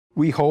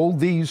We hold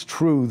these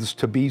truths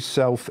to be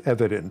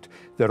self-evident,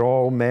 that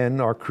all men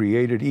are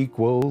created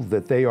equal,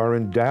 that they are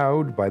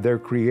endowed by their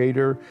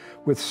Creator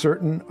with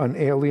certain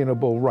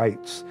unalienable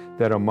rights,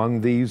 that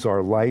among these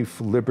are life,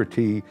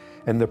 liberty,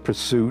 and the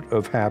pursuit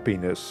of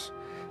happiness.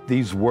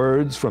 These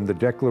words from the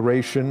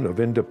Declaration of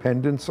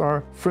Independence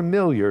are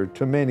familiar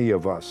to many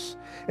of us,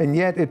 and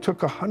yet it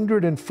took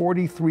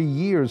 143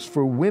 years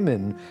for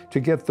women to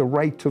get the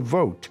right to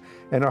vote,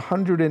 and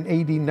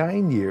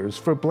 189 years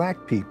for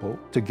Black people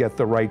to get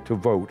the right to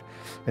vote.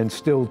 And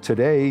still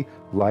today,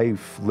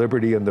 life,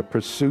 liberty, and the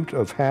pursuit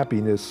of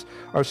happiness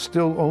are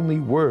still only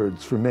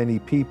words for many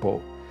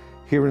people.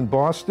 Here in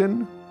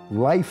Boston,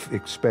 life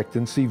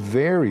expectancy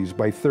varies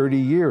by 30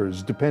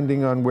 years,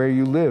 depending on where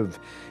you live.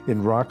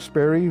 In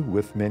Roxbury,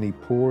 with many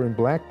poor and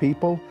Black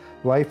people,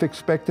 life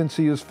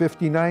expectancy is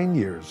 59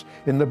 years.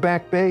 In the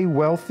Back Bay,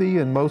 wealthy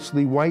and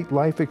mostly white,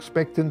 life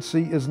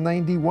expectancy is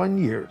 91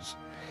 years.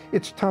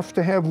 It's tough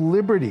to have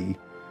liberty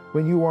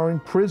when you are in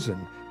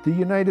prison. The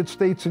United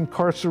States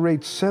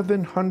incarcerates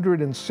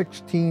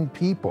 716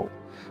 people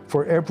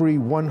for every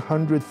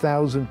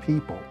 100,000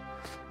 people.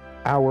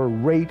 Our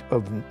rate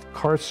of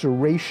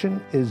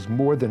incarceration is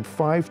more than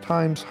 5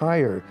 times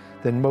higher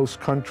than most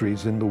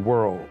countries in the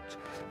world.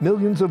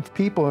 Millions of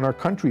people in our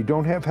country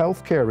don't have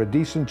health care, a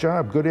decent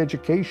job, good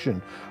education,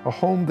 a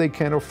home they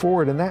can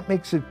afford, and that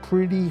makes it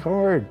pretty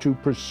hard to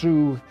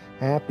pursue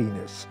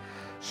happiness.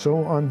 So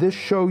on this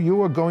show,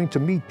 you are going to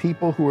meet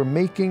people who are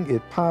making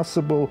it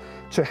possible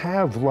to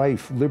have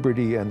life,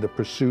 liberty, and the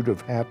pursuit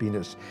of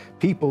happiness.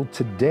 People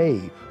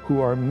today who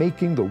are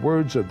making the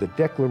words of the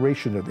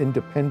Declaration of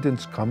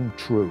Independence come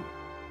true.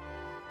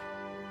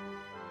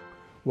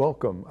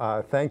 Welcome.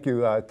 Thank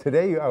you.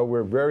 Today,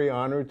 we're very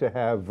honored to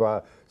have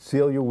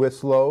Celia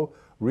Wcislo,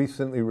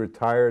 recently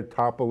retired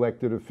top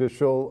elected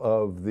official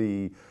of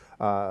the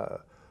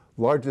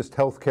largest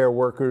healthcare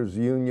workers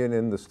union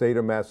in the state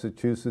of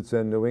Massachusetts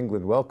and New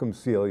England. Welcome,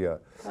 Celia.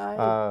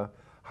 Hi.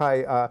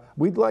 Hi.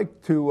 We'd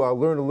like to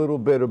learn a little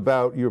bit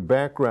about your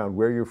background,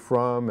 where you're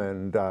from,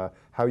 and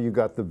how you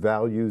got the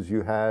values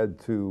you had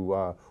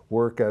to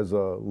work as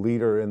a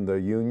leader in the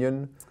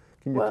union.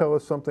 Can you tell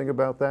us something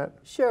about that?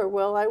 Sure.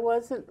 Well, I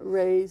wasn't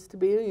raised to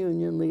be a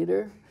union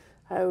leader.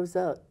 I was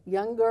a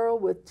young girl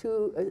with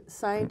 2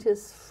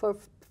 scientists for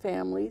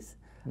families.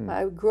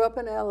 I grew up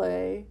in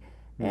LA.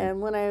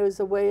 And when I was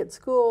away at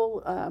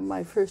school,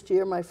 my first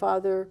year, my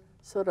father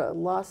sort of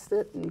lost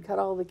it and cut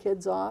all the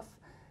kids off.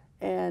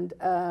 And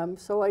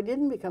so I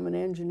didn't become an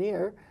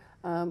engineer.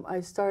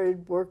 I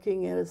started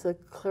working as a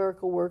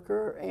clerical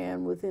worker,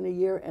 and within a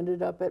year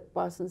ended up at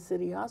Boston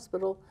City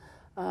Hospital,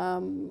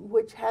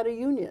 which had a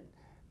union.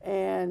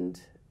 And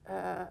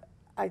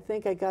I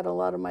think I got a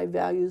lot of my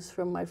values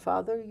from my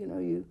father. You know,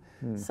 you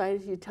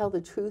tell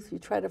the truth, you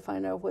try to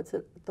find out what's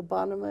at the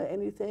bottom of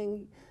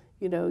anything.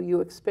 You know, you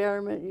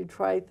experiment, you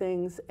try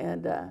things,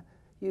 and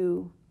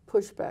you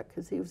push back,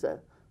 because he was a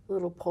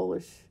little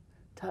Polish,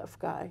 tough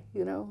guy,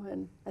 you know,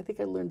 and I think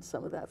I learned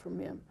some of that from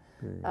him.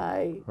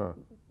 I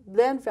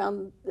then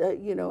found that,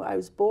 you know, I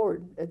was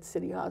bored at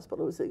City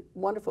Hospital. It was a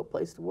wonderful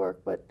place to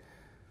work, but,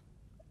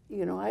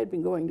 you know, I had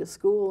been going to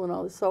school and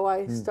all this, so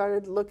I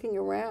started looking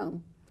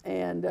around,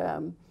 and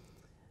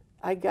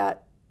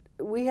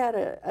we had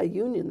a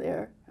union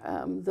there,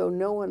 though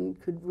no one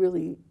could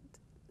really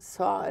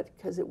saw it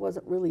because it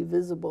wasn't really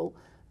visible.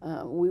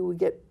 We would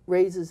get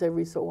raises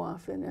every so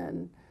often,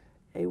 and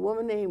a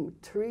woman named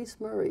Therese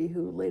Murray,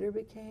 who later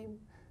became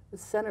the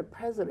Senate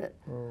president,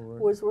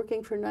 was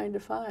working for 9 to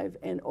 5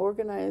 and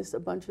organized a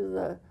bunch of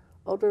the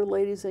older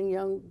ladies and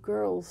young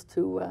girls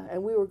to,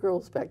 and we were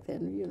girls back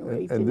then, you know,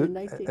 18 and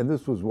 19. And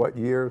this was what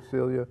year,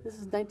 Celia? This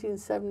is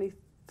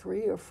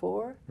 1973 or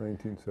 4.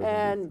 1973.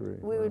 And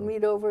we would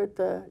meet over at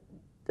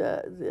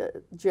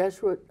the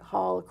Jesuit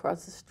Hall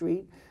across the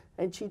street,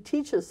 and she'd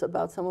teach us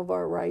about some of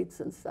our rights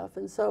and stuff.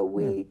 And so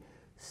we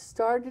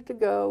started to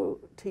go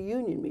to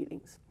union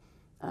meetings.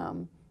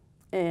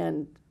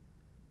 And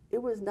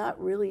it was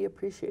not really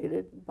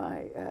appreciated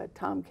by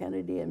Tom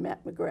Kennedy and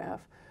Matt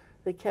McGrath.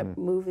 They kept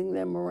moving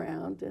them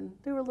around, and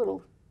they were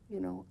little, you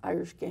know,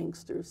 Irish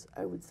gangsters,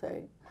 I would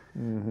say.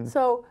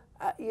 So,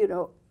 you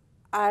know,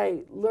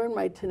 I learned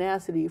my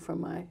tenacity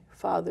from my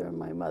father and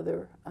my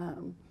mother.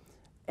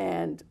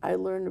 And I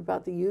learned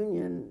about the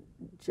union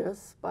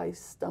just by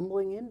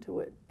stumbling into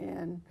it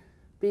and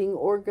being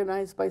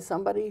organized by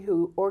somebody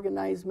who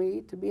organized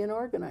me to be an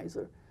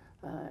organizer.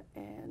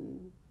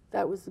 And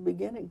that was the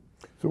beginning.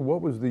 So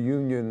what was the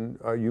union?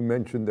 You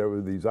mentioned there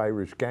were these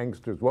Irish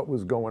gangsters. What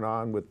was going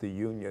on with the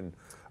union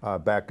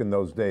back in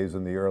those days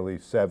in the early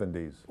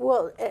 70s?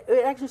 Well,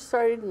 it actually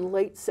started in the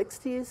late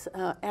 60s.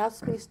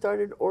 ACMi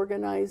started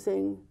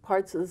organizing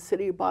parts of the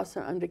city of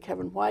Boston under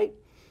Kevin White.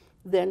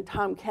 Then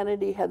Tom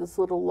Kennedy had this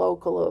little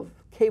local of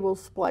cable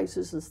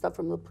splicers and stuff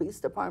from the police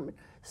department,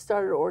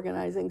 started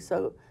organizing.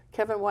 So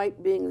Kevin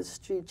White, being the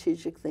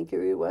strategic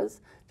thinker he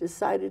was,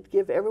 decided to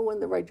give everyone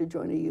the right to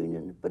join a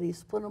union, but he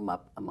split them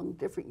up among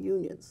different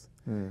unions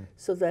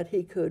so that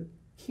he could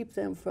keep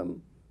them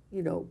from,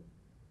 you know,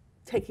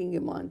 taking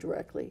him on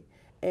directly.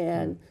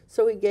 And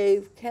so he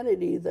gave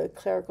Kennedy the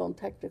clerical and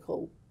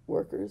technical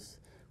workers,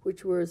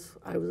 which was,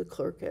 I was a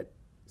clerk at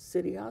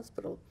City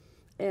Hospital,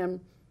 and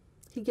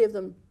he gave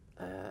them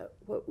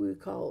what we would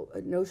call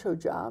no-show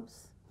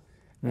jobs.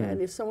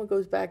 And if someone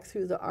goes back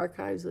through the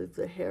archives of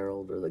the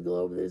Herald or the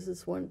Globe, there's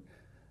this one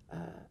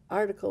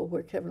article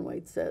where Kevin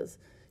White says,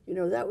 you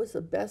know, that was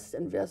the best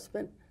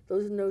investment,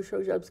 those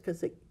no-show jobs,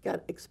 because they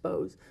got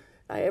exposed,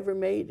 I ever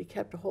made. It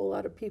kept a whole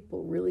lot of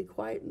people really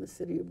quiet in the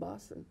city of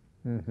Boston.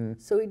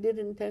 So he did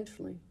it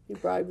intentionally. He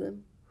bribed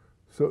them.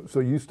 So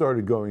you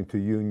started going to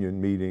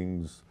union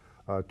meetings.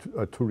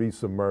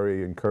 Teresa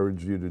Murray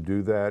encouraged you to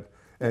do that.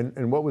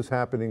 And what was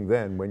happening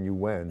then when you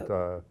went?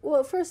 Well,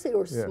 at first they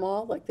were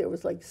small, like there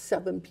was like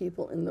 7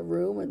 people in the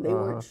room, and they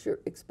weren't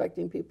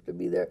expecting people to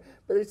be there.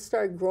 But it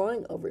started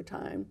growing over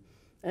time,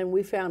 and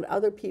we found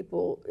other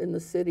people in the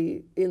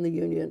city, in the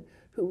union,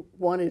 who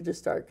wanted to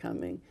start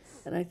coming.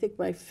 And I think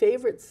my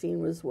favorite scene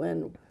was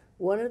when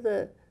one of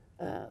the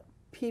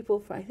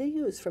people, I think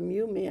he was from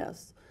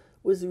UMass,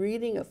 was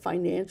reading a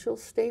financial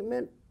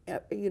statement,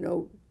 you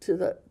know, to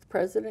the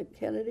President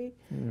Kennedy,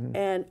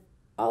 and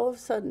all of a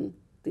sudden,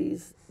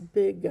 these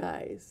big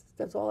guys,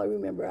 that's all I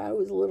remember. I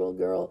was a little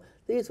girl.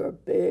 These were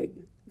big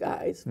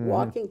guys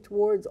walking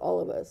towards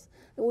all of us.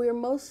 And we were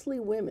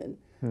mostly women.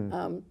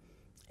 And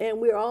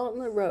we were all in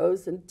the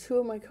rows, and 2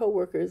 of my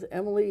coworkers,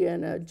 Emily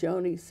and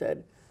Joni,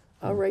 said,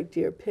 all right,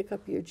 dear, pick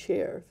up your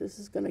chair. This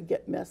is going to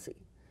get messy.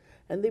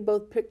 And they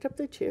both picked up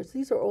their chairs.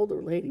 These are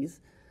older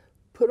ladies.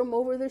 Put them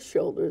over their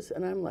shoulders.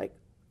 And I'm like,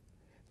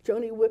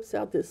 Joni whips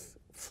out this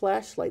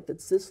flashlight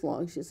that's this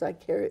long. She says, I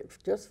carry it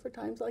just for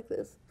times like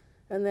this.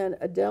 And then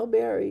Adele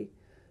Barry,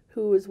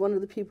 who was one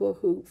of the people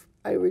who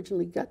I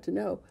originally got to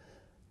know,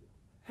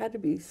 had to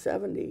be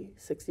 70,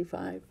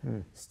 65,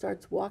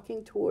 starts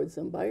walking towards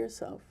them by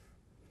herself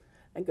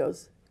and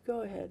goes,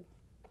 go ahead,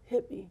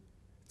 hit me.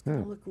 It's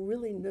going to look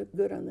really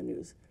good on the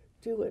news.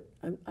 Do it.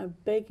 I'm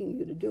begging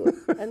you to do it.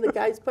 And the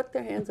guys put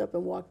their hands up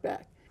and walked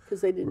back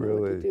because they didn't know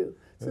what to do.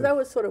 So that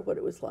was sort of what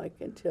it was like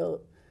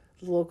until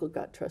the local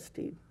got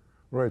trusteed.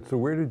 Right. So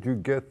where did you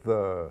get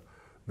the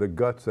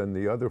guts and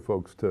the other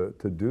folks to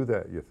do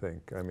that, you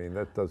think? I mean,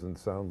 that doesn't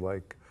sound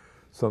like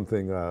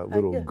something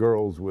little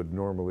girls would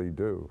normally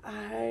do.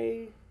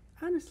 I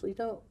honestly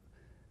don't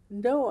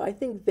know. I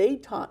think they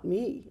taught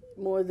me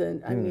more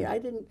than, I mean, I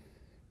didn't,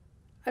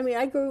 I mean,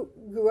 I grew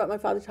up, my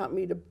father taught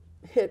me to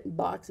hit and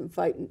box and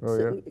fight and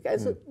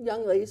as a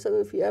young lady, so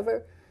if you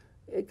ever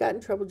got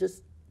in trouble,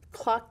 just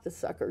clock the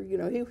sucker. You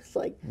know, he was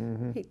like,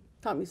 he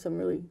taught me some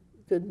really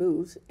good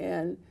moves,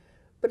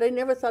 but I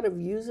never thought of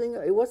using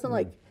it. It wasn't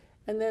like,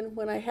 and then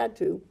when I had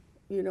to,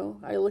 you know,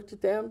 I looked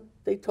at them,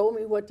 they told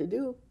me what to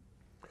do.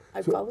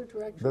 I followed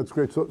directions. That's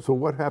great. So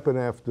what happened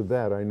after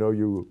that? I know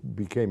you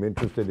became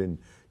interested in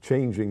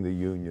changing the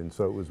union,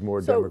 so it was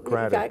more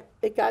democratic.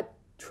 It got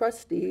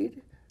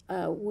trusteed.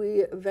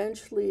 We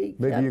eventually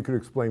Maybe you could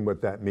explain what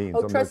that means.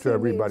 I'm not sure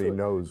everybody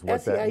knows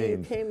what that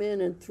means. came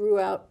in and threw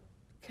out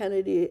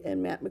Kennedy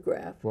and Matt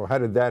McGrath. Well, how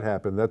did that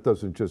happen? That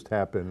doesn't just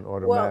happen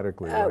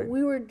automatically, right?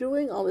 We were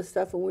doing all this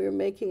stuff and we were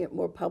making it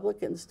more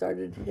public and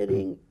started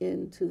hitting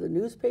into the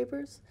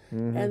newspapers.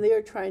 And they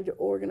are trying to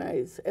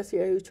organize,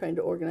 SEIU is trying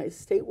to organize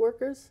state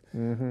workers.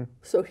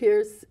 So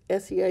here's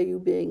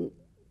SEIU being,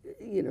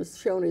 you know,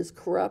 shown as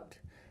corrupt,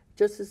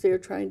 just as they're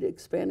trying to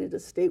expand into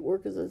state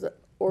workers as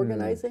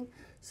organizing.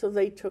 So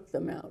they took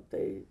them out.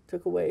 They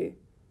took the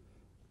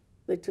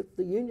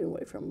union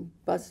away from them,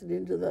 busted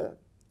into the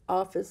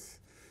office,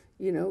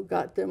 you know,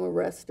 got them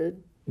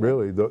arrested.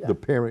 Really? The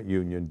parent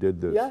union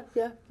did this?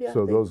 Yeah.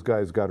 So those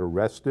guys got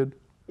arrested?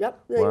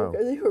 Yep. They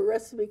were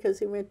arrested because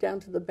he went down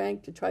to the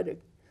bank to try to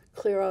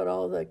clear out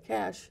all the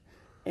cash,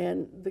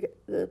 and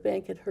the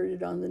bank had heard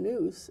it on the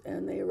news,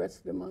 and they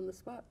arrested him on the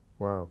spot.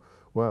 Wow.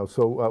 Wow.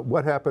 So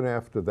what happened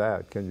after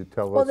that? Can you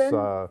tell us? Then,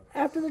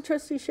 after the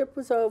trusteeship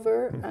was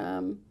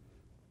over,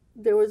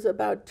 there was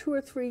about 2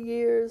 or 3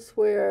 years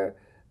where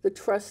the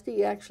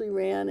trustee actually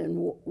ran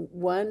and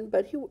won,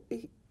 but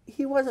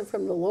he wasn't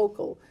from the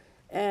local.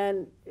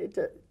 And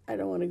I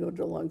don't want to go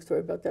into a long story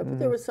about that, but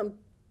there was some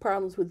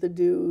problems with the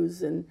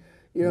dues and,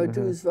 you know,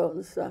 dues vote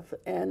and stuff.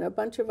 And a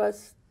bunch of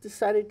us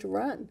decided to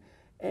run.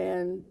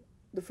 And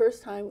the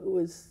first time it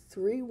was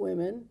 3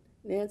 women,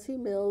 Nancy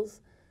Mills,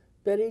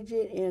 Betty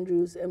Jean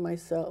Andrews, and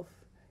myself.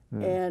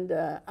 And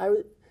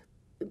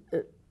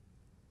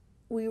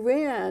we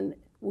ran,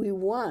 we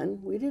won.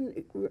 We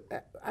didn't,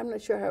 I'm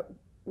not sure how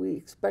we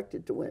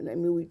expected to win. I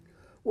mean, we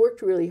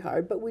worked really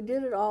hard, but we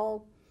did it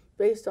all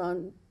based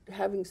on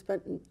having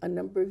spent a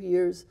number of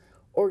years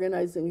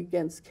organizing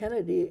against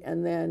Kennedy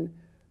and then,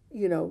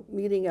 you know,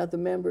 meeting out the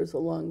members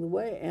along the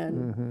way.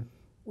 And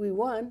we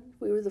won.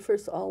 We were the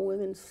first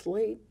all-women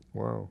slate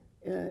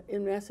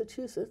in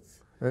Massachusetts.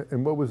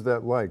 And what was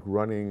that like,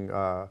 running?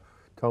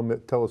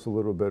 Tell us a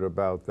little bit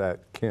about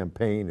that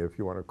campaign, if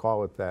you want to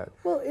call it that.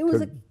 Well, it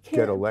was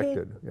get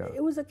elected.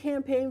 It was a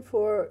campaign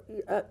for,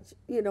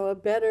 you know, a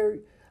better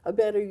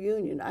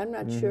union. I'm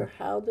not sure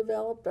how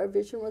developed our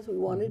vision was. We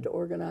wanted to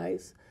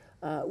organize,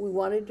 we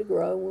wanted to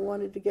grow, and we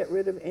wanted to get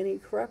rid of any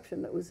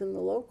corruption that was in the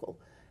local.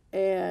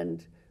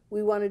 and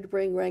we wanted to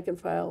bring rank and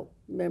file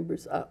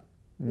members up.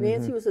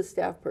 Nancy was a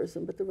staff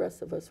person, but the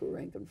rest of us were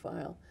rank and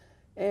file.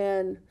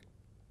 And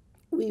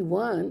we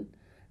won,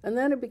 and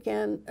then it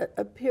began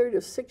a period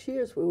of 6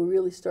 years where we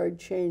really started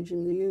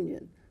changing the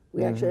union.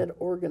 We actually had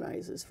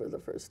organizers for the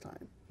first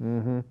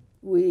time.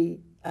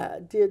 We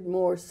did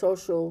more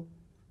social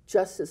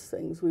justice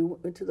things. We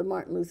went to the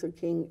Martin Luther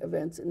King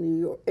events in New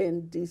York,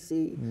 in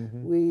D.C.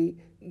 We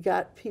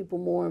got people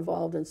more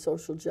involved in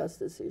social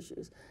justice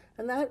issues.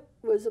 And that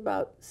was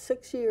about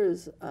 6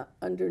 years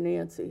under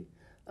Nancy.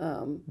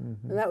 And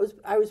that was,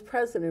 I was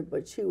president,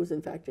 but she was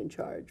in fact in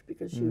charge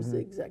because she was the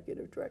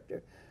executive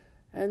director.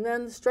 And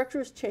then the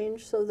structures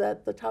changed so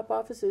that the top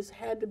officers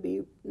had to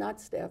be not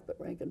staff, but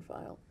rank and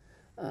file.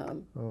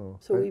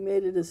 So we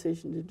made a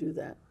decision to do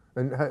that.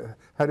 And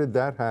how did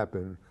that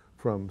happen,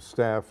 from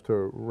staff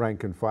to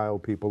rank and file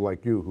people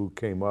like you who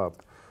came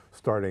up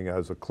starting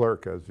as a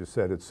clerk, as you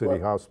said, at City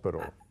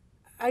Hospital?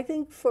 I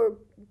think for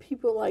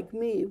people like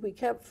me, we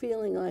kept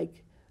feeling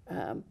like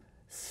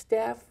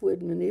staff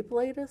would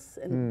manipulate us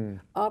and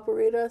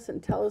operate us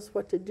and tell us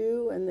what to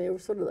do, and they were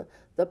sort of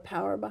the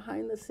power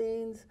behind the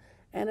scenes.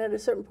 And at a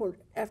certain point,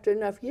 after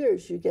enough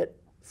years, you get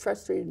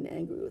frustrated and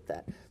angry with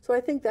that. So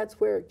I think that's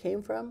where it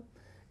came from.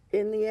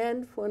 In the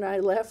end, when I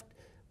left,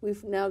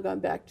 we've now gone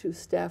back to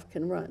staff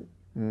can run,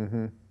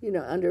 you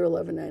know, under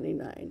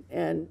 $11.99.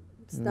 And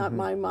it's not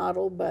my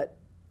model, but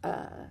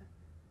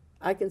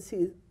I can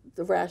see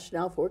the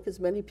rationale for it, because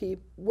many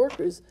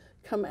workers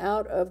come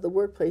out of the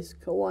workplace,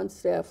 go on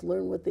staff,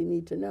 learn what they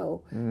need to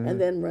know,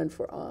 and then run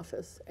for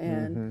office.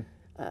 And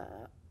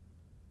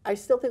I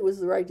still think it was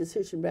the right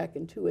decision back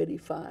in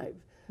 285.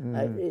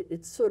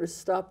 It sort of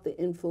stopped the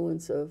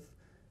influence of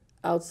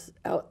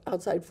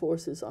outside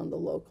forces on the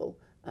local,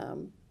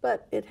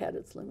 but it had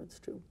its limits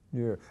too.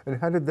 Yeah, and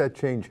how did that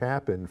change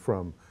happen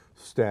from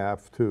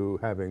staff to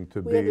having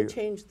to We had to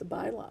change the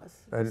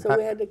bylaws. So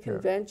we had a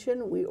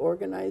convention, we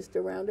organized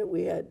around it,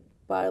 we had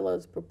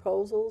bylaws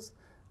proposals.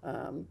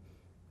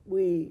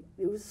 It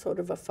was sort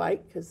of a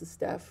fight because the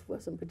staff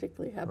wasn't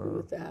particularly happy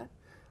with that.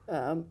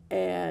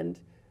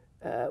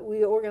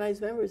 We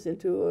organized members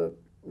into a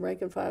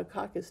rank and file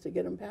caucus to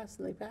get them passed,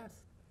 and they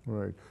passed.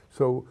 Right.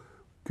 So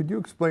could you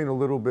explain a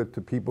little bit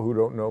to people who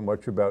don't know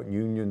much about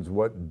unions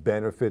what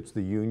benefits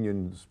the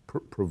unions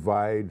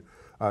provide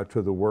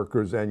to the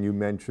workers? And you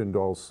mentioned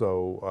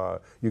also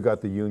you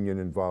got the union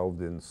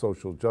involved in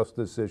social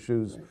justice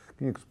issues. Right.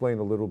 Can you explain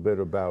a little bit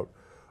about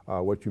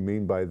what you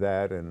mean by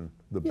that and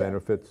the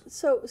benefits?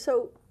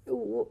 So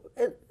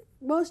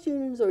most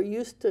unions are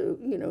used to,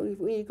 you know,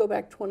 when you go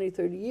back 20,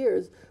 30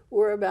 years,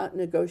 we're about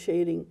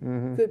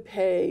negotiating good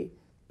pay,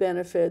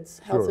 benefits,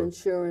 health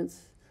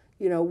insurance,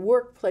 you know,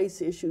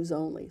 workplace issues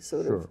only,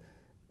 sort of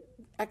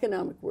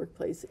economic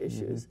workplace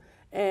issues.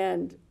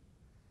 And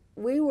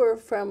we were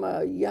from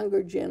a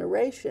younger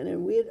generation,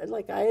 and we had,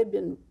 like, I had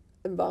been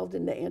involved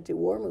in the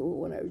anti-war movement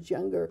when I was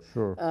younger.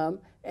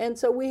 And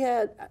so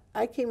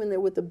I came in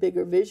there with a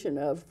bigger vision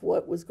of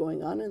what was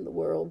going on in the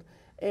world.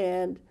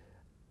 And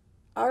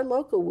our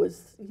local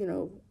was, you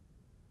know,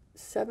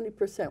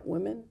 70%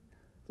 women,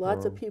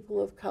 lots of people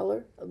of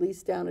color, at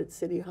least down at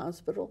City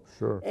Hospital.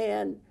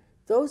 And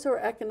those are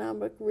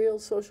economic, real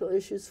social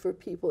issues for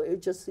people.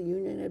 It just the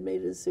union had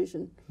made a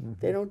decision.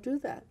 They don't do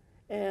that.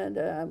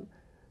 And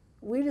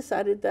we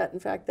decided that, in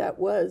fact, that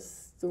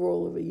was the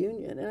role of a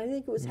union. And I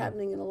think it was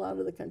happening in a lot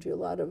of the country. A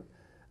lot of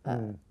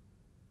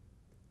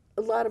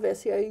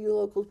SEIU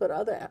locals, but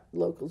other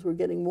locals were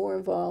getting more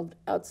involved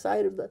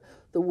outside of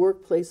the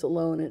workplace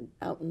alone and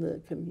out in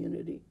the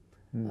community.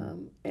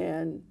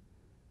 And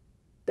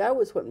that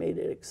was what made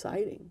it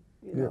exciting.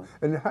 You know?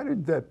 And how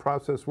did that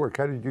process work?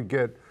 How did you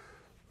get,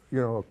 you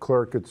know, a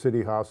clerk at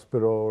City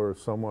Hospital or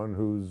someone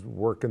who's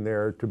working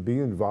there to be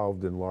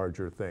involved in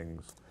larger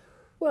things?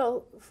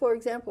 Well, for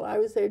example, I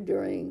was there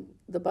during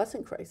the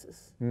busing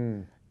crisis,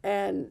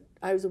 and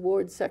I was a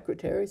ward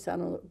secretary,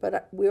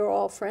 but we were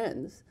all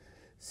friends.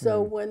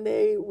 So when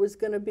there was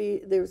going to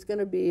be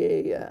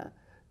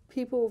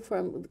people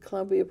from the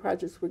Columbia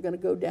Projects were going to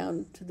go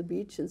down to the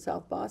beach in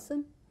South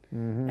Boston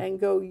and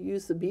go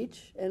use the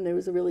beach, and it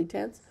was really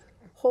tense.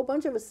 A whole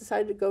bunch of us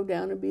decided to go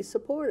down and be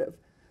supportive.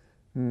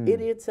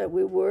 Idiots that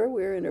we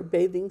were in our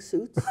bathing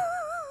suits.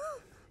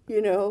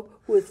 You know,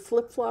 with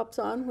flip-flops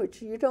on,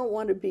 which you don't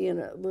want to be in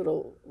a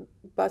little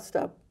bus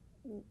stop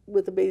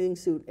with a bathing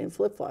suit and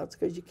flip-flops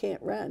because you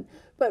can't run.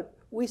 But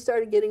we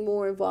started getting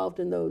more involved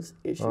in those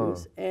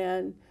issues.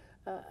 And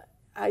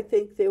I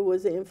think there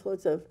was an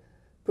influence of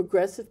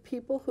progressive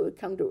people who had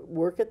come to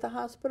work at the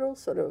hospital,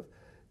 sort of,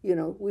 you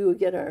know, we would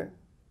get our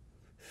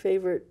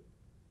favorite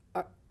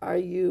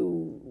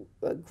RU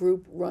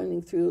group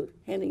running through,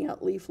 handing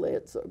out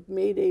leaflets or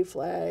May Day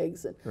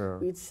flags, and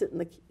we'd sit in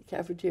the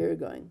cafeteria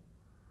going,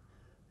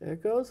 there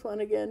goes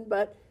one again.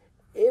 But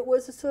it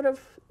was a sort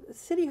of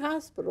City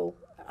Hospital.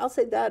 I'll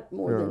say that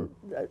more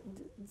than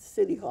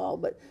City Hall,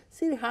 but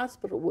City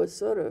Hospital was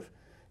sort of,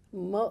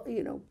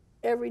 you know,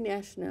 every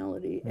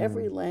nationality,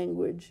 every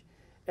language,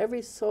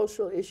 every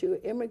social issue,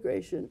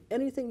 immigration,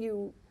 anything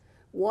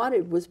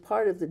wanted was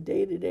part of the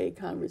day-to-day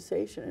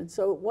conversation. And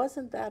so it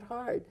wasn't that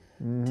hard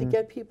to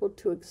get people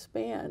to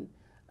expand.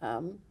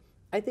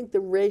 I think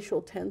the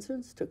racial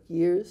tensions took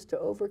years to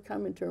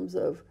overcome in terms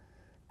of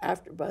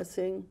after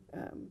busing,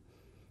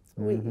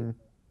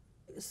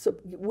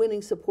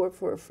 winning support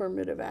for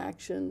affirmative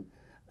action,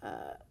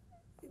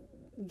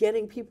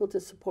 getting people to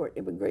support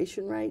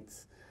immigration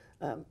rights.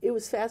 It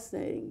was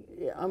fascinating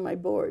on my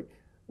board.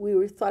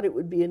 We thought it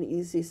would be an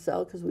easy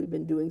sell because we've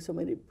been doing so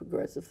many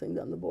progressive things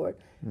on the board.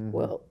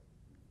 Well,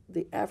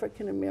 the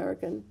African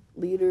American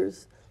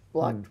leaders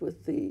blocked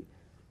with the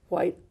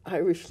white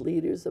Irish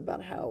leaders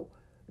about how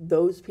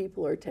those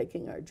people are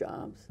taking our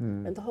jobs.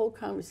 And the whole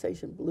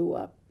conversation blew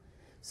up.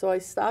 So I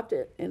stopped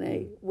it and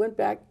I went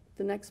back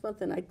the next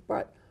month and I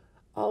brought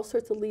all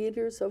sorts of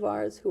leaders of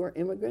ours who are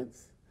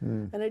immigrants.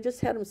 And I just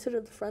had them sit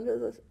at the front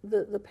of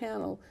the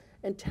panel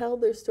and tell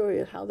their story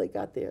of how they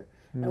got there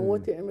and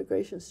what their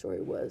immigration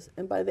story was.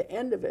 And by the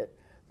end of it,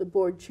 the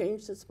board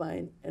changed its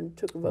mind and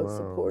took a vote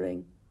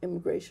supporting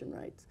immigration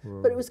rights.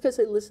 But it was because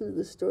they listened to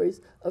the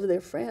stories of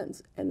their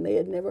friends and they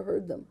had never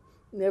heard them,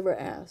 never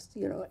asked,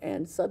 you know,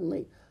 and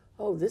suddenly,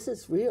 oh, this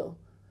is real.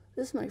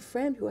 This is my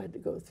friend who had to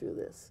go through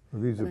this.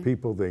 Well, these are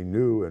people they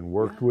knew and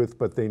worked with,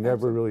 but they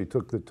never really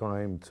took the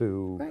time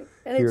to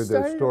hear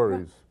their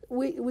stories.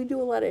 We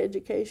do a lot of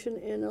education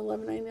in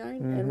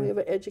 1199, and we have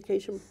an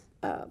education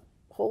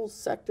whole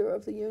sector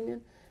of the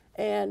union.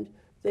 And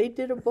they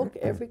did a book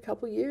every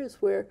couple years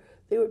where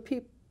they would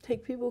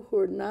take people who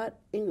are not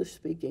English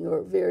speaking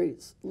or very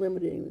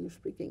limited English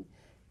speaking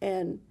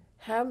and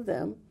have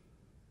them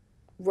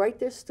write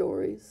their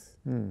stories,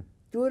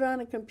 do it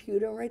on a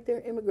computer, and write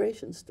their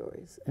immigration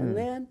stories. And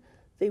then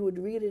they would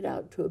read it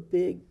out to a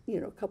big, you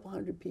know, couple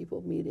hundred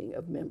people meeting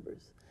of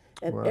members.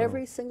 And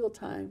every single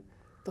time,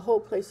 the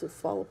whole place would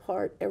fall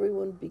apart,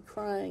 everyone would be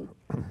crying.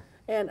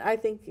 And I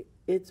think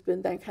it's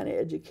been that kind of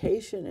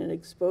education and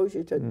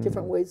exposure to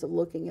different ways of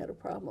looking at a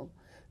problem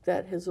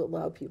that has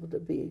allowed people to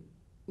be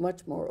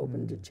much more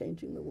open to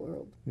changing the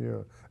world.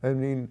 Yeah, I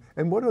mean,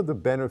 and what are the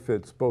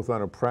benefits, both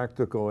on a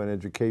practical and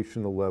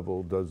educational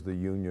level, does the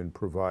union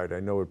provide? I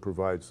know it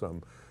provides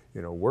some,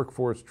 you know,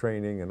 workforce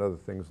training and other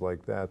things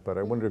like that, but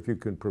I wonder if you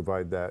can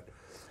provide that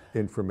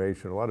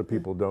information. A lot of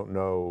people don't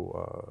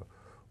know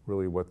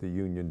really what the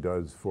union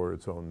does for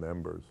its own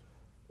members.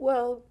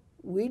 Well,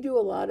 we do a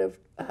lot of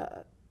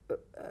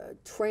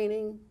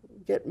training,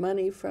 get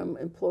money from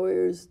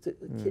employers,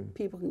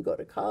 people can go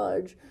to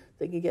college,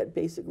 they can get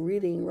basic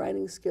reading,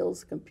 writing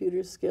skills,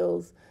 computer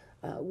skills.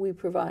 We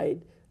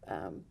provide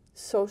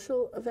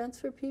social events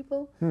for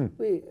people.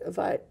 We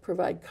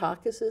provide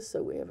caucuses,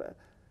 so we have a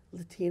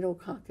Latino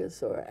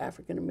caucus or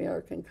African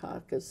American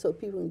caucus, so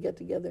people can get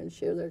together and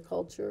share their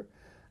culture.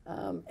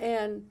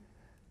 And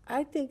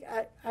I think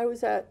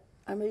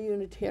I'm a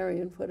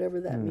Unitarian, whatever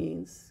that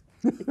means,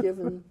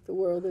 given the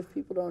world if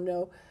people don't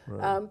know.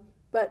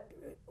 But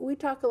we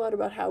talk a lot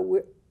about how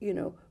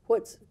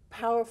what's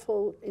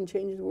powerful in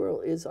changing the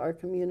world is our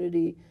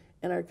community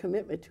and our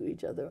commitment to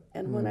each other.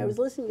 And when I was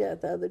listening to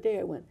that the other day,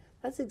 I went,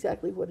 that's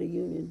exactly what a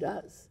union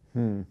does.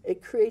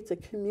 It creates a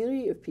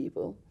community of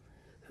people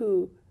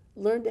who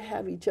learn to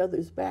have each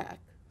other's back,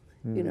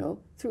 you know,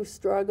 through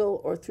struggle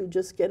or through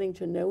just getting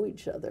to know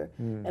each other.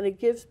 And it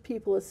gives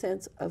people a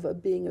sense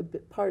of being a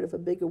part of a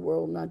bigger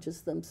world, not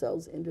just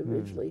themselves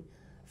individually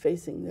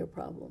facing their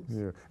problems.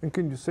 Yeah. And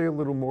can you say a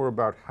little more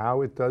about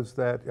how it does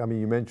that? I mean,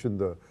 you mentioned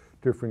the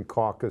different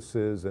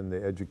caucuses and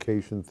the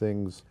education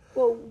things.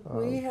 Well,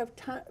 we have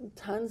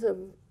tons of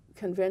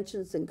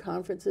conventions and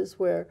conferences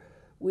where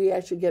we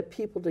actually get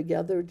people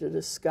together to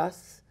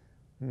discuss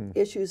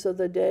issues of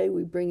the day.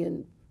 We bring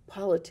in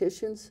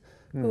politicians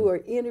who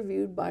are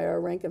interviewed by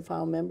our rank and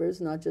file members,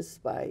 not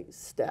just by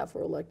staff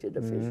or elected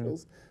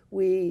officials.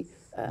 We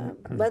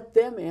let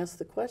them ask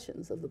the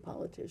questions of the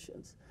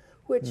politicians,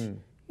 which,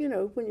 you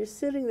know, when you're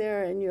sitting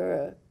there and you're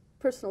a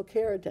personal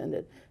care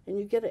attendant and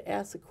you get to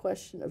ask a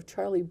question of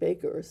Charlie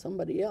Baker or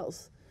somebody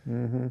else,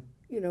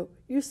 you know,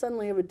 you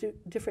suddenly have a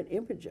different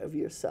image of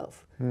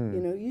yourself. You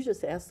know, you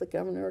just asked the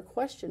governor a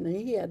question and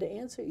he had to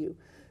answer you.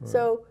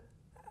 So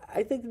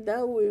I think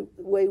now the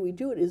way we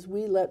do it is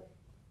we let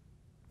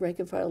rank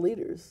and file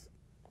leaders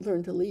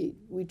learn to lead.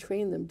 We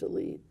train them to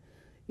lead.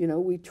 You know,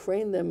 we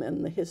train them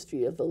in the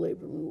history of the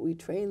labor movement. We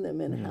train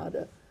them in how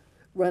to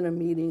run a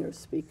meeting or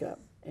speak up.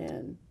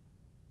 And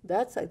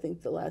that's, I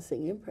think, the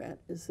lasting imprint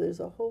is there's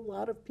a whole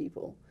lot of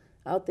people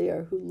out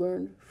there who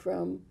learned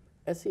from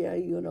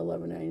SEIU in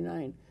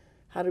 1199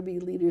 how to be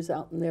leaders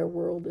out in their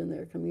world, in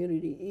their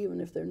community, even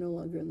if they're no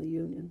longer in the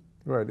union.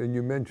 Right, and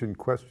you mentioned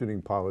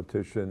questioning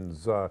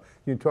politicians. Can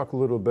you talk a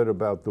little bit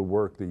about the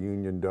work the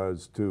union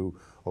does to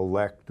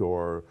elect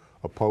or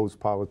oppose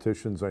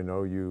politicians? I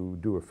know you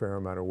do a fair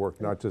amount of work,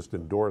 not just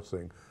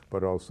endorsing,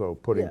 but also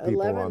putting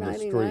people on the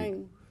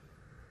street.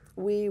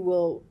 We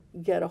will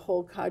get a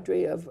whole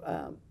cadre of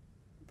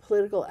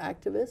political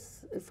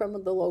activists from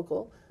the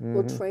local.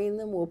 We'll train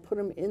them, we'll put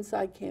them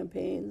inside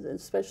campaigns,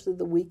 especially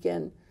the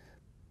weekend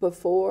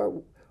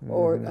before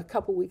or a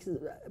couple weeks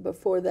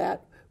before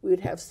that. We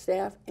would have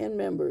staff and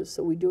members,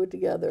 so we do it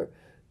together,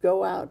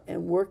 go out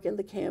and work in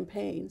the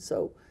campaign.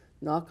 So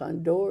knock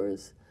on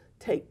doors,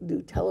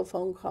 do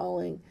telephone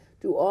calling,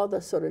 do all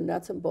the sort of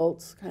nuts and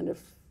bolts kind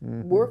of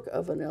work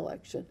of an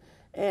election.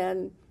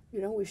 And,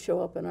 you know, we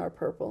show up in our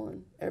purple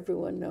and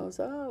everyone knows,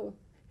 oh,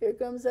 here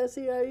comes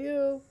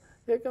SEIU,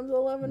 here comes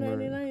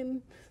 1199,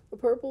 right. The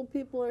purple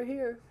people are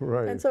here.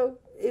 Right. And so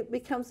it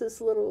becomes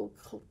this little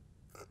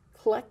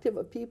collective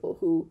of people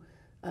who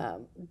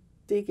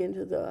dig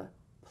into the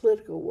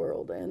political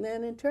world. And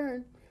then in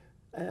turn,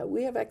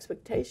 we have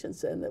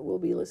expectations then that will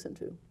be listened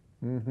to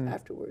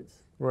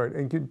afterwards. Right,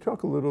 and can you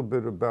talk a little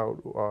bit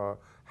about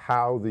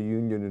how the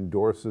union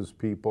endorses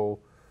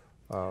people,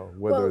 whether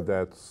well,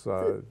 that's,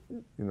 you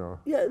know,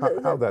 yeah,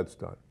 how that's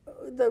done?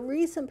 The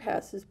recent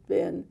past has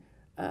been,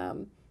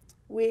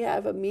 we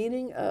have a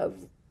meeting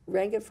of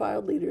rank and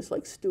file leaders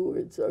like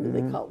stewards, or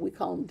we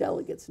call them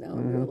delegates now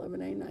under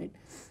 1189.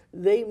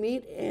 They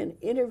meet and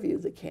interview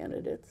the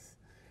candidates.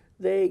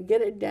 They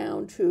get it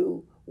down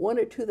to one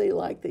or two they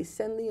like. They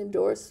send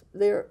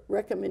their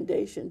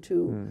recommendation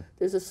to,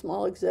 there's a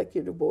small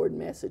executive board in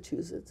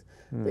Massachusetts.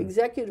 The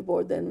executive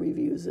board then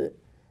reviews it,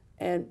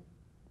 and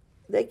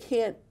they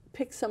can't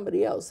pick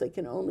somebody else. They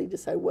can only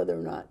decide whether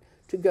or not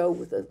to go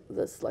with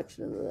the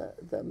selection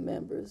of the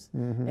members.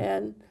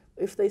 And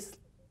if they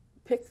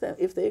pick them,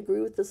 if they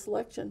agree with the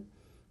selection,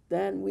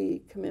 then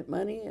we commit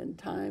money and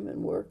time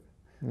and work.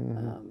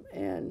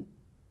 And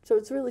so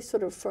it's really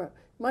sort of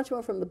much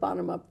more from the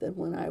bottom up than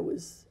when I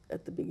was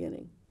at the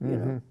beginning, you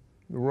know.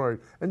 Right.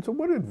 And so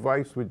what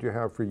advice would you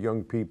have for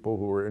young people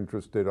who are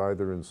interested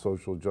either in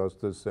social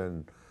justice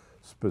and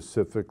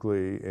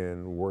specifically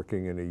in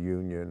working in a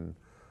union?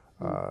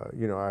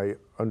 You know, I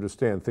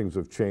understand things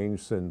have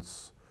changed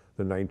since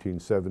the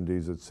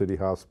 1970s at City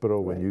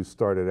Hospital when you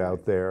started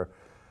out there.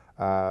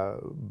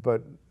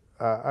 But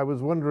I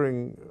was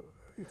wondering,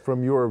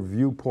 from your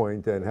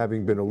viewpoint and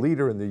having been a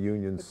leader in the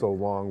union so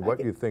long,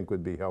 what you think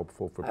would be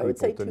helpful for people to know? I would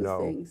say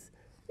two things.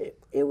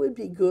 It would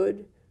be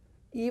good,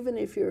 even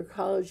if you're a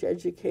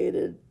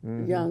college-educated,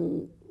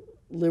 young,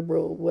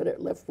 liberal, whatever,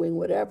 left-wing,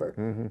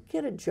 whatever,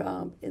 get a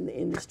job in the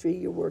industry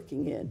you're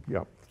working in.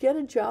 Get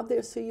a job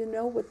there so you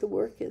know what the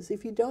work is.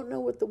 If you don't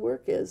know what the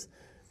work is,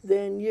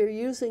 then you're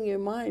using your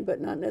mind, but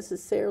not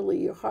necessarily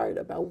your heart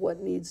about what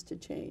needs to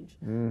change.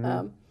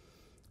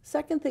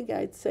 Second thing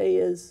I'd say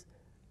is,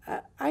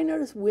 I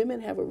notice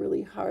women have a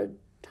really hard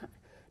time,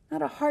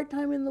 not a hard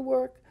time in the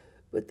work,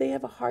 but they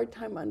have a hard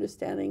time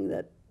understanding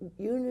that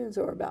unions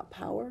are about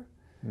power,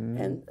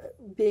 and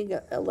being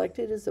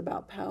elected is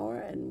about power,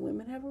 and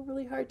women have a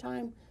really hard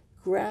time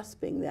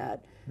grasping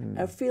that,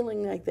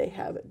 feeling like they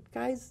have it.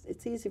 Guys,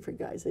 it's easy for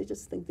guys. They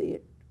just think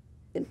they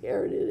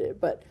inherited it.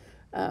 But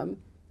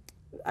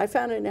I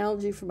found an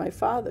analogy from my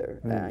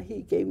father.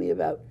 He gave me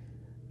about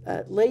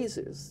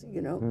lasers,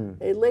 you know.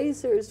 A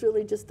laser is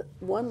really just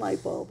one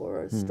light bulb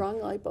or a strong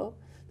light bulb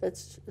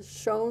that's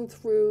shown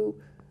through,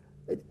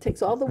 it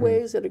takes all the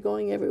waves that are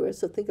going everywhere.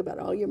 So think about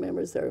all your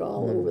members, they're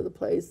all over the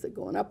place, they're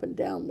going up and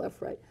down,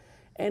 left, right.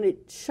 And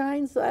it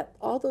shines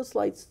all those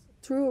lights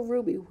through a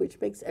ruby, which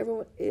makes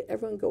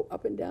everyone go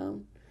up and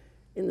down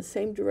in the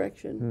same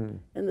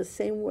direction and the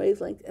same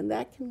wavelength, and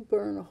that can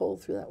burn a hole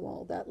through that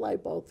wall. That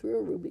light bulb through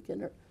a ruby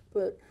can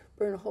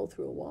burn a hole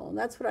through a wall. And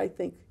that's what I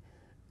think,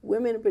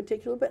 women in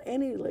particular, but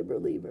any labor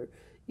leader,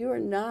 you are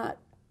not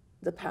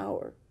the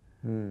power.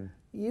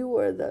 You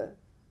are the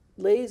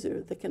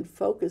laser that can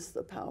focus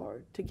the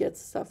power to get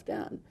stuff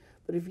done.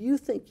 But if you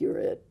think you're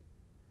it,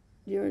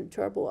 you're in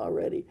trouble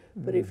already.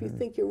 But if you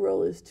think your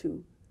role is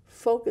to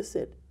focus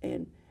it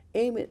and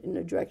aim it in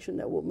a direction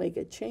that will make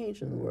a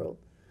change in the world,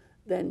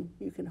 then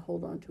you can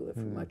hold on to it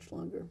for much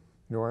longer.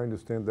 No, I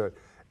understand that.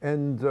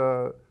 And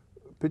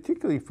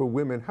particularly for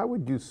women, how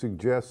would you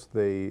suggest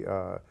they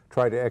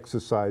try to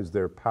exercise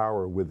their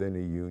power within a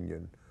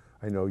union?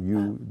 I know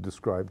you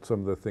described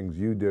some of the things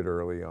you did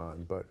early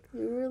on, but...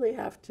 You really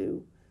have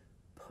to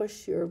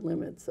push your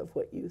limits of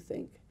what you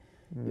think.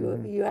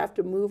 You have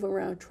to move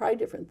around, try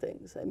different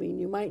things. I mean,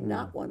 you might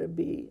not want to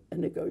be a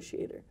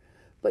negotiator,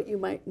 but you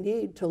might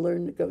need to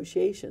learn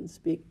negotiations,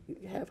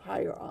 have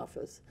higher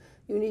office.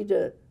 You need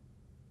to...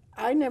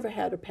 I never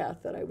had a path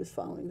that I was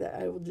following. That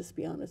I will just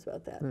be honest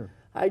about that.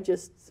 I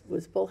just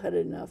was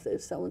bullheaded enough that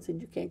if someone said,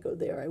 you can't go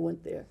there, I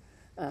went there.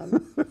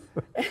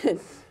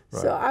 And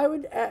so I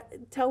would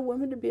tell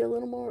women to be a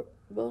little more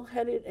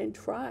bullheaded and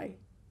try.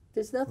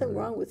 There's nothing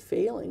wrong with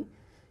failing.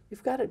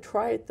 You've got to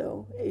try it,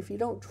 though. If you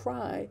don't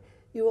try,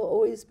 you will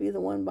always be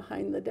the one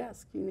behind the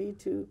desk. You need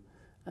to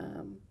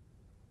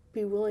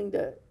be willing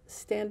to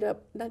stand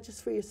up, not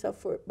just for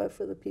yourself, but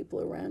for the people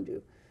around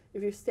you.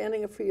 If you're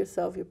standing up for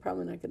yourself, you're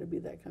probably not going to be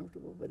that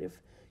comfortable. But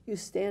if you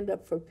stand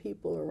up for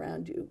people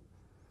around you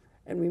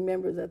and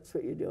remember that's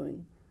what you're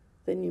doing,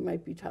 then you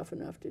might be tough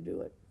enough to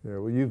do it. Yeah,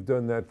 well, you've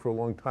done that for a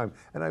long time.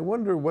 And I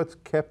wonder what's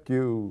kept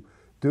you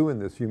doing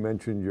this. You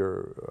mentioned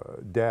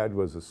your dad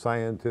was a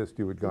scientist,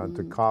 you had gone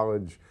to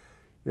college.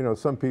 You know,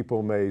 some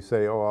people may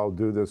say, oh, I'll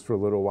do this for a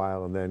little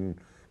while and then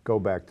go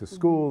back to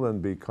school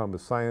and become a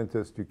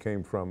scientist. You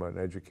came from an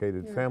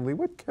educated family.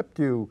 What kept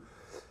you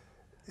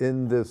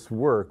in this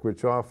work,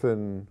 which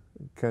often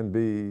can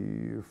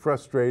be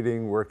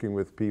frustrating, working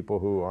with people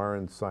who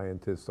aren't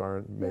scientists,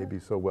 aren't maybe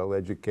so well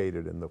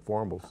educated in the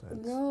formal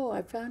sense. No,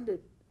 I found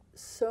it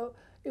so,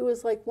 it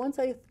was like once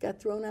I got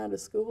thrown out of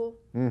school,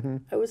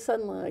 I was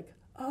suddenly like,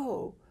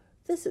 oh,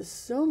 this is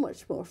so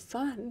much more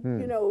fun.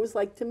 You know, it was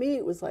like, to me,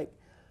 it was like,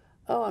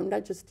 oh, I'm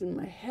not just in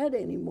my head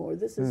anymore.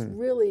 This is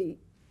really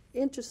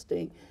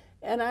interesting.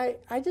 And I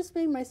just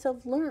made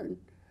myself learn.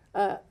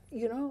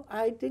 You know,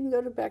 I didn't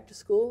go back to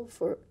school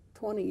for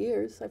 20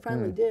 years. I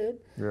finally did.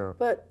 Yeah.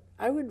 But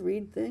I would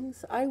read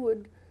things. I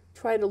would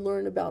try to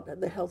learn about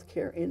the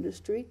healthcare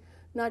industry,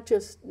 not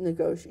just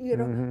negotiate. You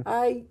know,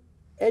 I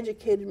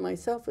educated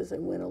myself as I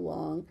went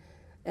along.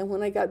 And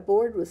when I got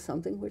bored with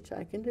something, which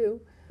I can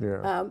do,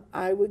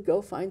 I would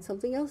go find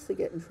something else to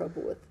get in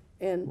trouble with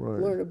and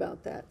learn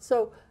about that.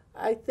 So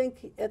I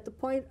think at the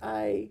point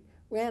I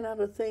ran out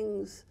of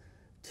things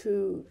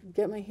to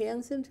get my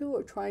hands into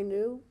or try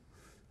new,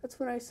 that's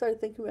when I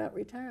started thinking about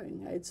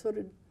retiring. I had sort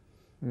of,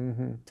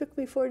 took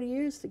me 40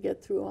 years to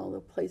get through all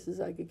the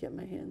places I could get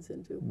my hands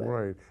into. But.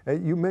 Right.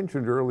 And you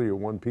mentioned earlier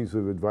one piece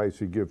of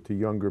advice you give to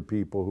younger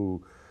people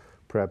who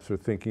perhaps are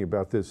thinking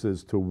about this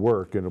is to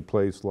work in a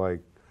place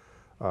like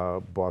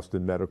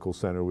Boston Medical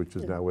Center, which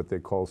is now what they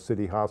call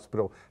City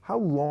Hospital. How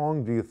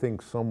long do you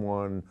think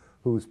someone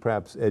who's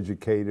perhaps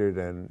educated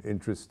and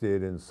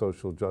interested in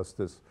social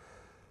justice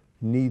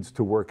needs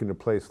to work in a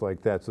place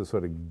like that to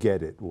sort of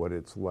get it, what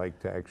it's like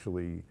to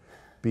actually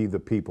be the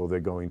people they're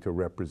going to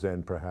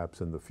represent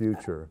perhaps in the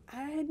future?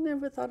 I had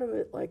never thought of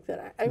it like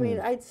that. I mean,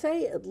 I'd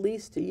say at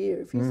least a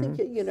year. If you think,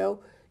 you know,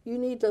 you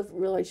need to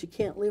realize you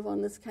can't live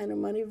on this kind of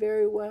money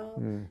very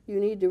well. You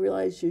need to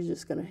realize you're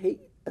just going to hate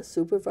a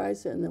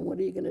supervisor, and then what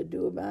are you going to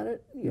do about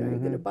it? You know, you're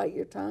going to bite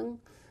your tongue?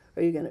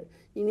 Or you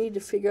need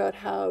to figure out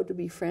how to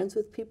be friends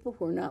with people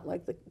who are not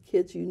like the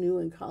kids you knew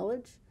in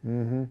college.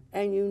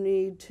 And you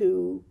need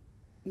to,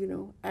 you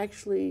know,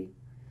 actually,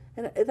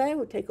 and that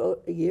would take a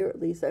year at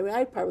least. I mean,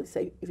 I'd probably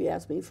say, if you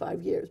ask me,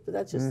 5 years, but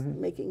that's just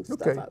making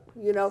stuff up.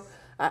 You know,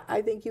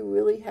 I think you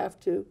really have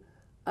to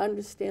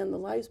understand the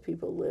lives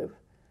people live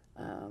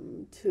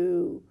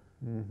to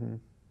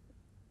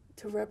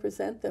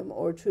represent them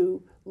or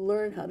to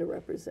learn how to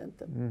represent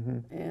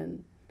them.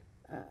 And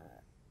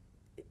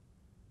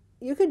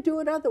you could do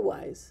it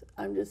otherwise.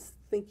 I just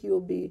think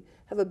you'll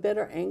have a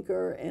better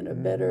anchor and a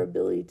better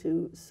ability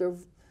to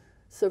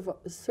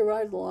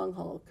survive the long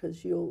haul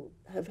because you'll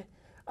have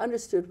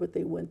understood what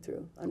they went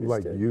through.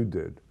 Like you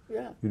did.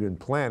 Yeah. You didn't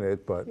plan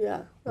it, but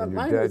well,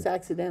 mine was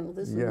accidental.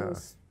 This was no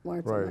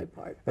smart on my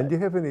part. And do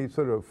you have any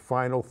sort of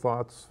final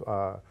thoughts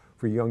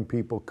for young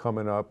people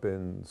coming up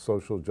in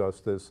social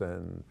justice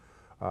and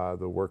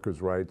the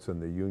workers' rights and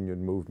the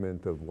union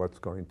movement of what's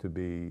going to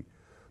be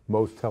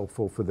most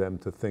helpful for them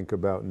to think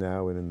about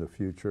now and in the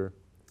future?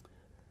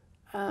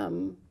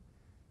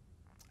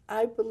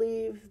 I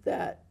believe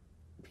that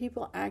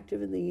people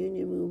active in the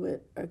union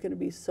movement are going to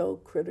be so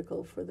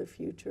critical for the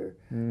future.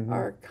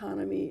 Our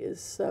economy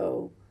is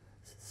so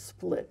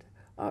split.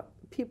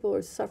 People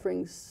are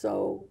suffering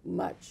so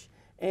much.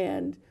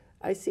 And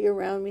I see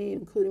around me,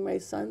 including my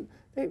son,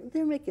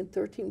 they're making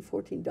 $13,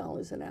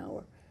 $14 an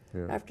hour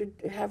after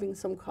having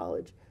some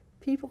college.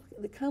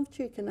 The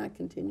country cannot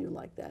continue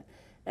like that.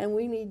 And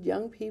we need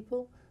young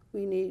people.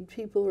 We need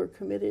people who are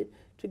committed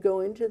to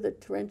go into the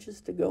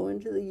trenches, to go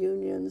into the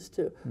unions,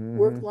 to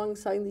work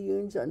alongside the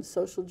unions on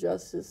social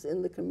justice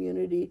in the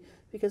community,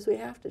 because we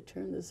have to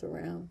turn this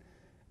around.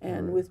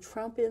 And with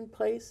Trump in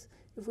place,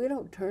 if we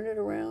don't turn it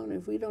around,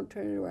 if we don't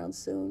turn it around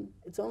soon,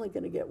 it's only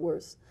going to get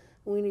worse.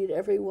 And we need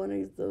every one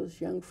of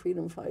those young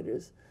freedom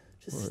fighters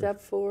to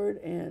step forward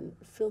and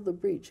fill the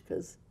breach,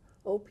 because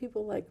old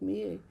people like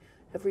me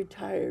have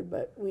retired,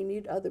 but we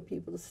need other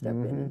people to step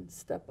in and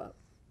step up.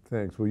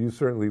 Thanks. Well, you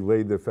certainly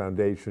laid the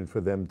foundation for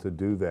them to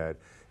do that.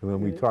 And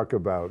when we talk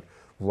about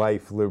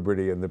life,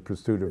 liberty, and the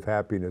pursuit of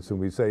happiness, and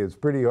we say it's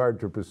pretty hard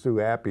to pursue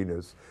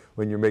happiness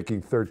when you're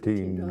making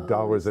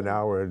 $13 an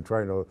hour and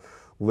trying to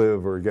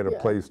live or get a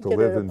place to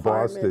live in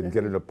Boston,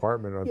 get an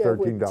apartment on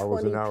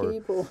 $13 an hour.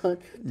 People can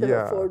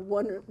afford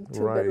one or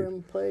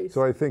two-bedroom place.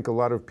 So I think a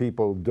lot of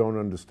people don't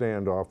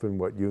understand often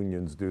what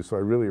unions do. So I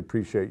really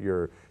appreciate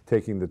your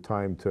taking the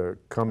time to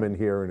come in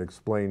here and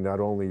explain not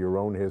only your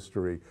own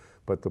history,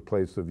 but the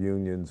place of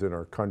unions in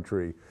our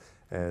country.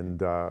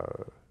 And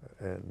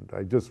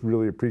I just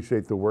really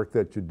appreciate the work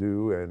that you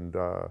do, and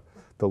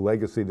the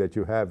legacy that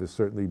you have is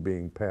certainly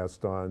being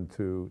passed on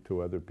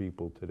to other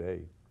people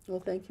today. Well,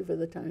 thank you for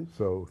the time.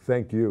 So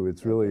thank you.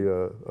 It's really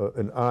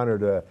an honor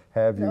to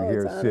have you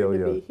here, it's an honor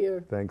Celia. to be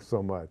here. Thanks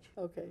so much.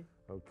 Okay.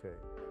 Okay.